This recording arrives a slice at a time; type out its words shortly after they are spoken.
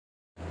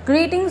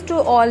Greetings to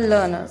all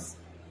learners.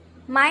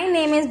 My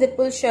name is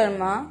Vipul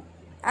Sharma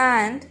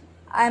and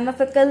I am a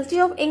faculty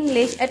of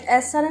English at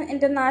SRN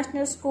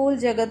International School,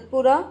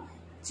 Jagatpura,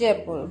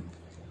 Jaipur.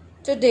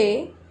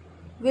 Today,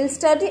 we'll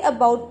study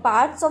about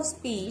parts of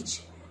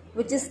speech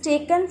which is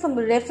taken from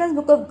the reference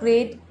book of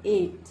grade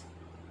 8.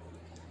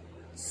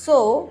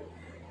 So,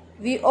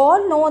 we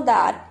all know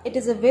that it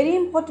is a very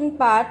important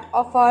part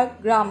of our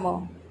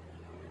grammar.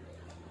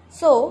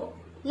 So,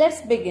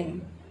 let's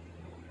begin.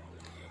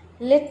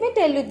 Let me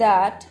tell you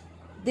that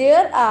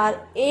there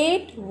are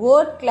 8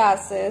 word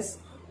classes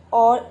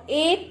or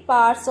 8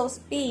 parts of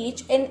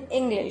speech in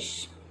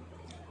English.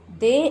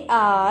 They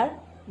are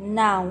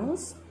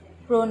nouns,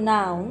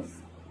 pronouns,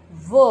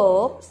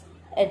 verbs,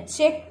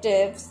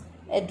 adjectives,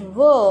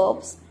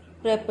 adverbs,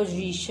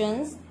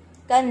 prepositions,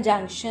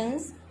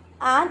 conjunctions,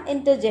 and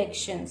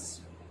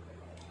interjections.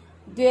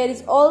 There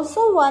is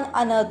also one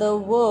another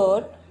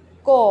word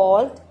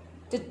called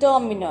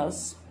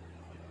determiners.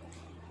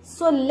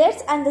 So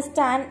let's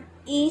understand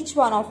each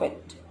one of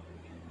it.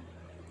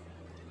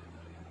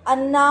 A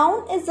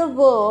noun is a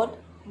word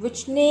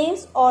which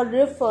names or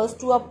refers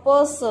to a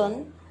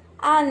person,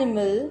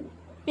 animal,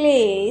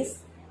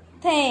 place,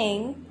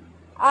 thing,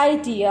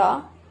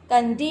 idea,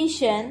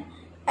 condition,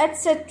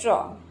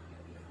 etc.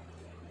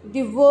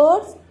 The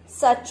words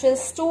such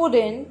as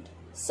student,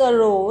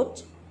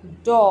 Saroj,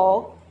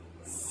 dog,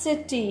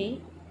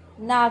 city,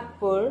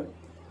 Nagpur,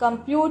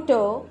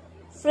 computer,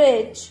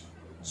 fridge,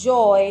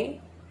 joy,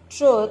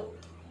 truth,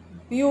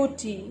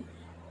 beauty,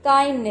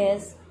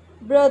 kindness,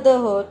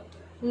 brotherhood,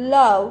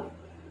 love,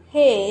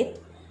 hate,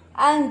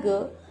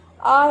 anger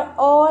are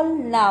all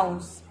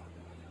nouns.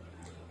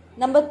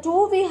 Number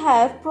 2, we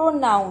have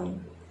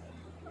pronoun.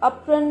 A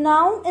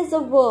pronoun is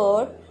a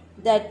word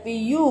that we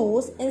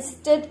use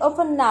instead of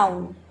a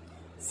noun,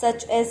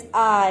 such as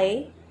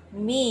I,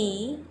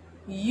 me,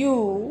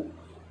 you,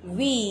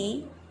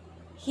 we,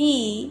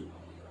 he,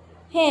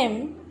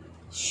 him,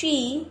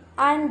 she,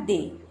 and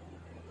they.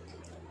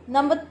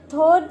 Number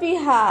 3, we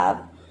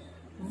have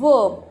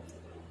verb.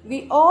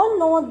 We all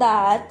know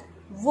that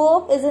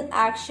verb is an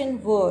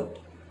action word.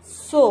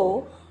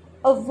 So,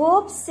 a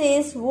verb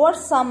says what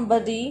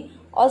somebody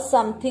or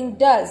something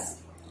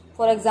does.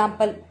 For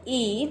example,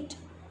 eat,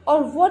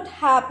 or what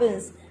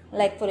happens,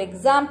 like for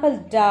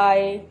example,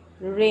 die,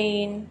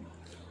 rain.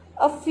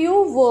 A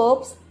few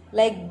verbs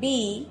like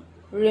be,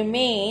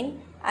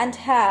 remain, and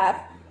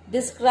have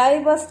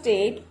describe a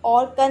state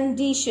or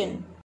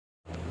condition.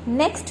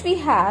 Next, we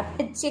have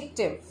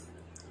adjective.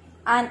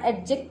 An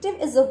adjective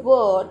is a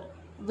word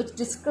which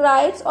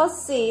describes or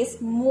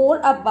says more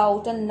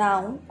about a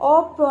noun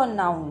or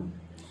pronoun.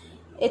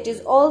 It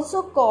is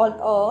also called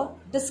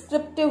a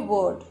descriptive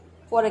word.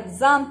 For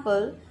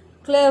example,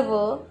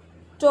 clever,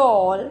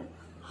 tall,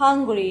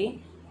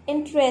 hungry,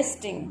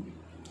 interesting.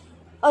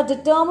 A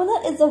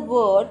determiner is a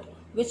word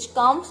which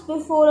comes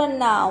before a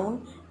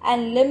noun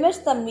and limits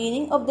the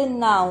meaning of the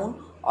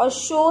noun or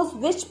shows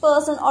which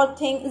person or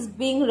thing is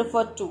being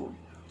referred to.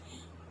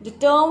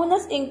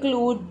 Determiners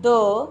include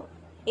the,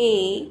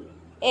 a,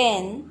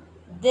 n,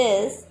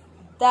 this,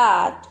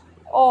 that,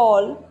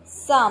 all,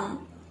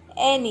 some,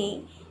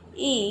 any,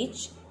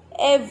 each,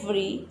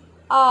 every,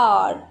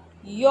 our,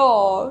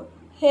 your,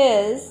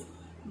 his,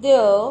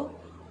 their,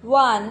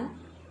 one,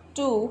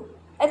 two,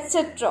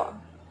 etc.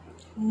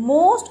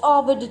 Most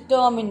of the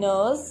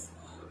determiners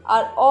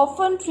are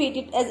often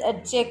treated as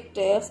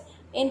adjectives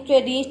in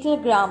traditional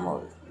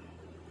grammar.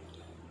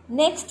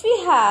 Next,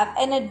 we have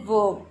an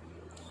adverb.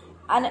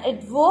 An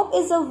adverb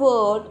is a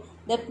word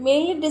that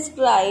mainly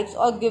describes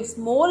or gives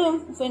more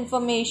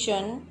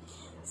information,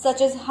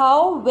 such as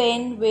how,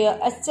 when, where,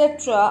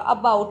 etc.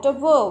 about a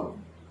verb.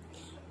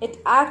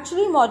 It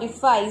actually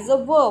modifies a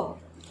verb.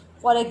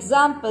 For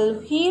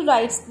example, he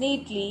writes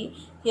neatly.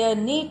 Here,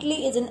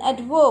 neatly is an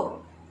adverb.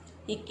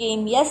 He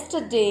came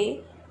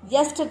yesterday.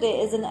 Yesterday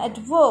is an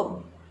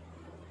adverb.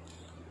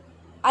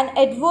 An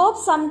adverb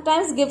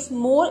sometimes gives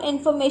more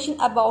information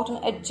about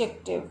an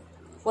adjective.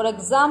 For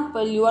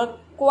example, you are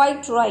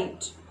quite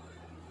right.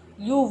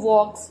 You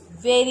walk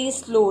very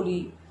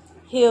slowly.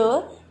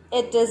 Here,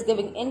 it is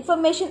giving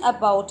information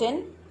about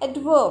an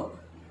adverb.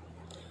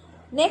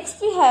 Next,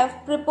 we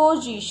have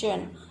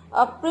preposition.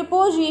 A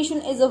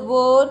preposition is a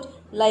word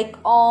like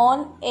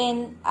on,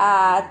 in,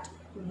 at,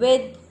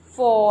 with,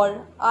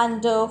 for,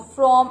 under,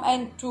 from,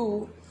 and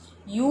to,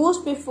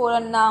 used before a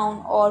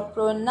noun or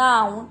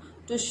pronoun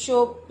to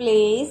show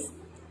place,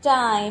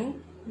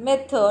 time,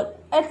 method,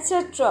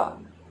 etc.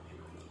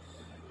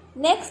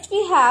 Next,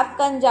 we have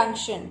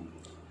conjunction.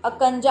 A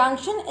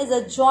conjunction is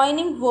a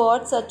joining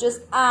word such as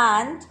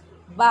and,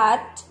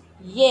 but,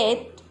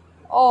 yet,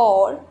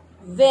 or,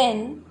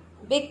 when,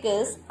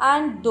 because,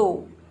 and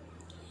though.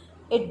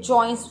 It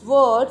joins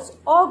words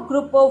or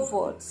group of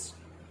words.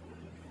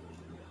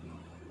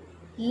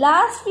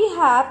 Last, we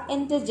have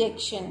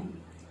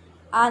interjection.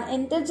 An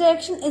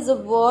interjection is a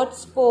word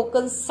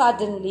spoken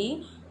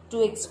suddenly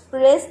to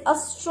express a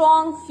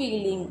strong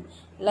feeling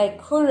like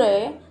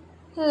hooray,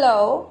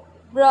 hello,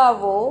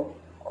 bravo,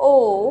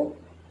 oh,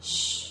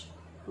 shh,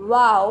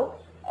 wow,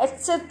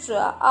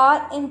 etc.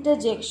 are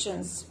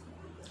interjections.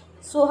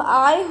 So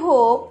I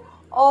hope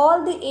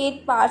all the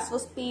 8 parts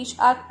of speech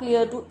are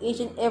clear to each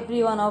and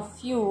every one of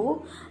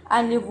you,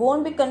 and you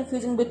won't be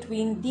confusing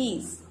between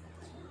these.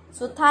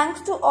 So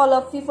thanks to all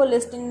of you for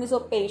listening me so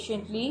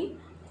patiently.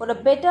 For a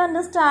better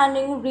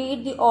understanding,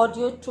 read the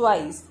audio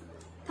twice.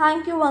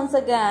 Thank you once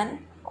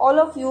again. All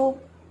of you,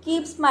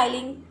 keep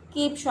smiling,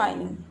 keep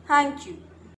shining. Thank you.